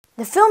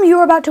The film you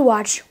are about to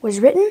watch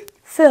was written,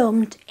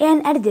 filmed,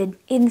 and edited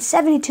in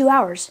 72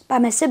 hours by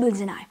my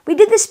siblings and I. We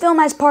did this film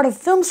as part of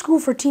Film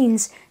School for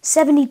Teens'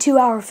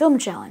 72-hour film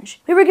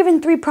challenge. We were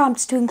given 3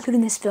 prompts to include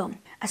in this film: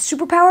 a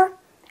superpower,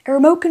 a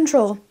remote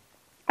control,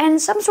 and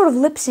some sort of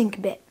lip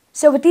sync bit.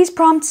 So with these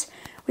prompts,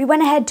 we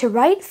went ahead to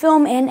write,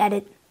 film, and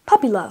edit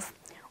Puppy Love,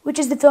 which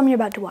is the film you're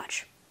about to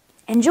watch.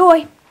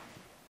 Enjoy!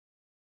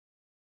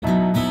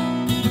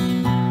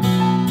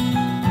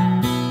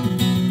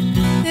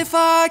 If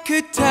I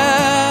could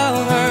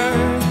tell her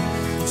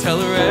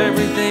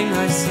everything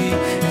I see.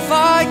 If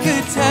I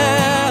could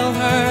tell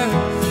her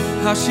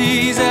how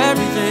she's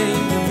everything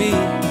to me.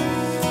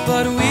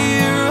 But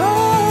we're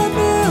a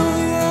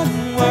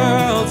million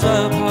worlds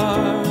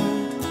apart,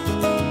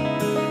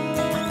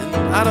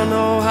 and I don't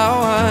know how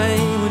I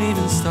would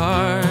even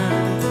start.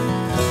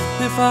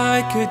 If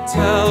I could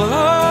tell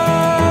her,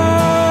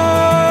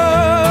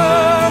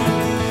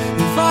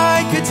 if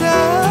I could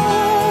tell.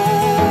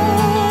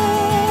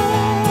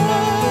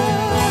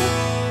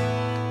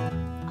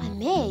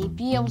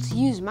 Be able to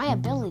use my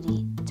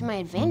ability to my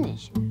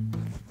advantage.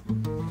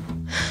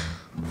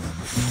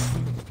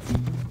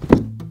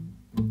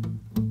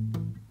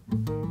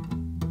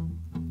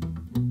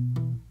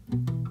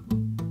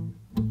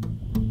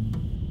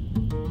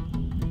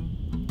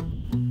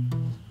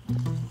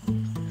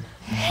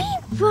 Hey,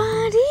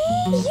 buddy,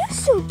 you're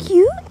so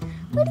cute.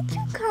 Where did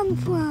you come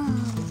from?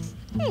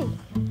 Hey,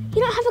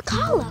 you don't have a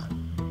collar.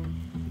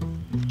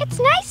 It's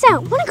nice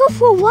out. Want to go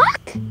for a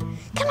walk?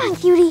 Come on,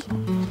 cutie.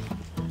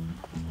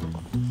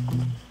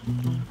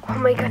 Oh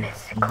my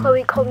goodness,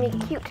 Chloe called me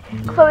cute.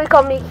 Chloe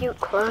called me cute.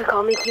 Chloe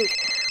called me cute.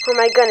 Oh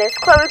my goodness,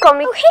 Chloe called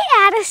me. Oh, hey,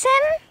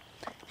 Addison.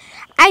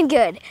 I'm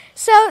good.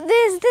 So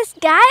there's this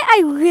guy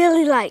I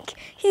really like.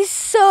 He's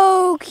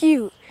so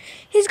cute.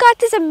 He's got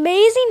this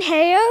amazing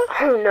hair.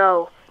 Oh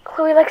no,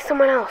 Chloe likes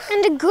someone else.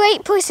 And a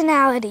great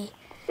personality.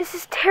 This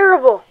is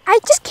terrible. I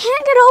just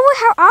can't get over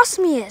how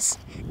awesome he is.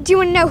 Do you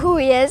want to know who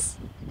he is?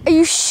 Are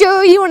you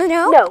sure you want to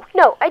know?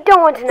 No, I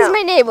don't want to know. He's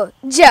my neighbor,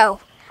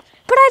 Joe.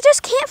 But I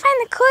just can't find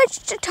the courage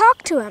to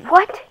talk to him.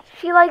 What?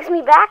 She likes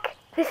me back?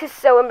 This is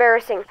so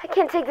embarrassing. I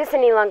can't take this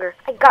any longer.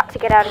 I got to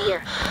get out of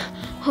here.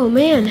 Oh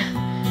man,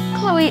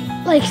 Chloe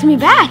likes me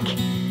back.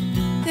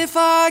 If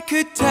I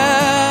could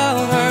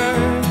tell her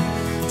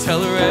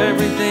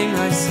everything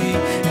I see.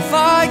 If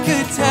I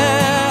could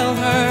tell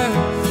her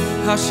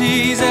how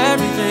she's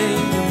everything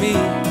to me.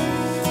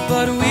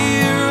 But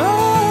we're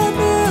a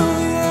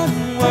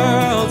million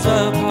worlds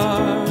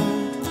apart,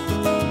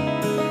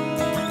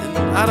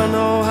 and I don't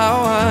know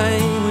how I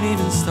would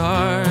even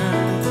start.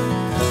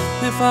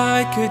 If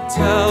I could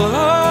tell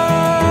her,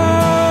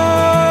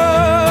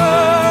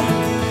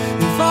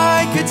 if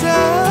I could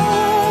tell.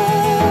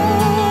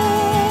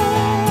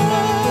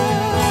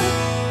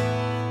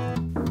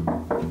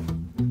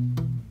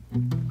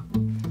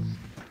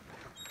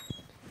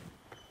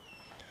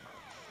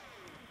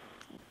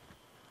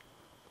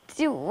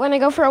 Do you want to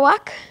go for a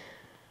walk?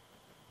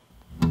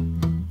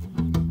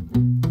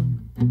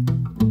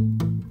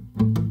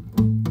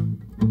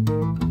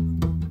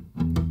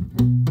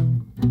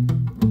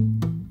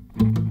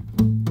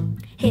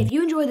 Hey, if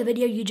you enjoyed the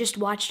video you just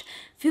watched,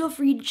 feel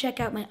free to check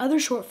out my other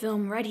short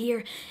film right here.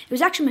 It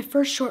was actually my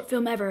first short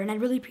film ever, and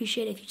I'd really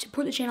appreciate it if you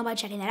support the channel by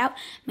checking that out.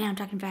 Man, I'm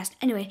talking fast.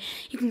 Anyway,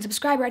 you can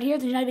subscribe right here.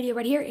 There's another video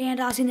right here, and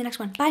I'll see you in the next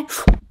one. Bye.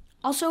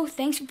 Also,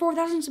 thanks for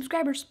 4,000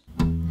 subscribers.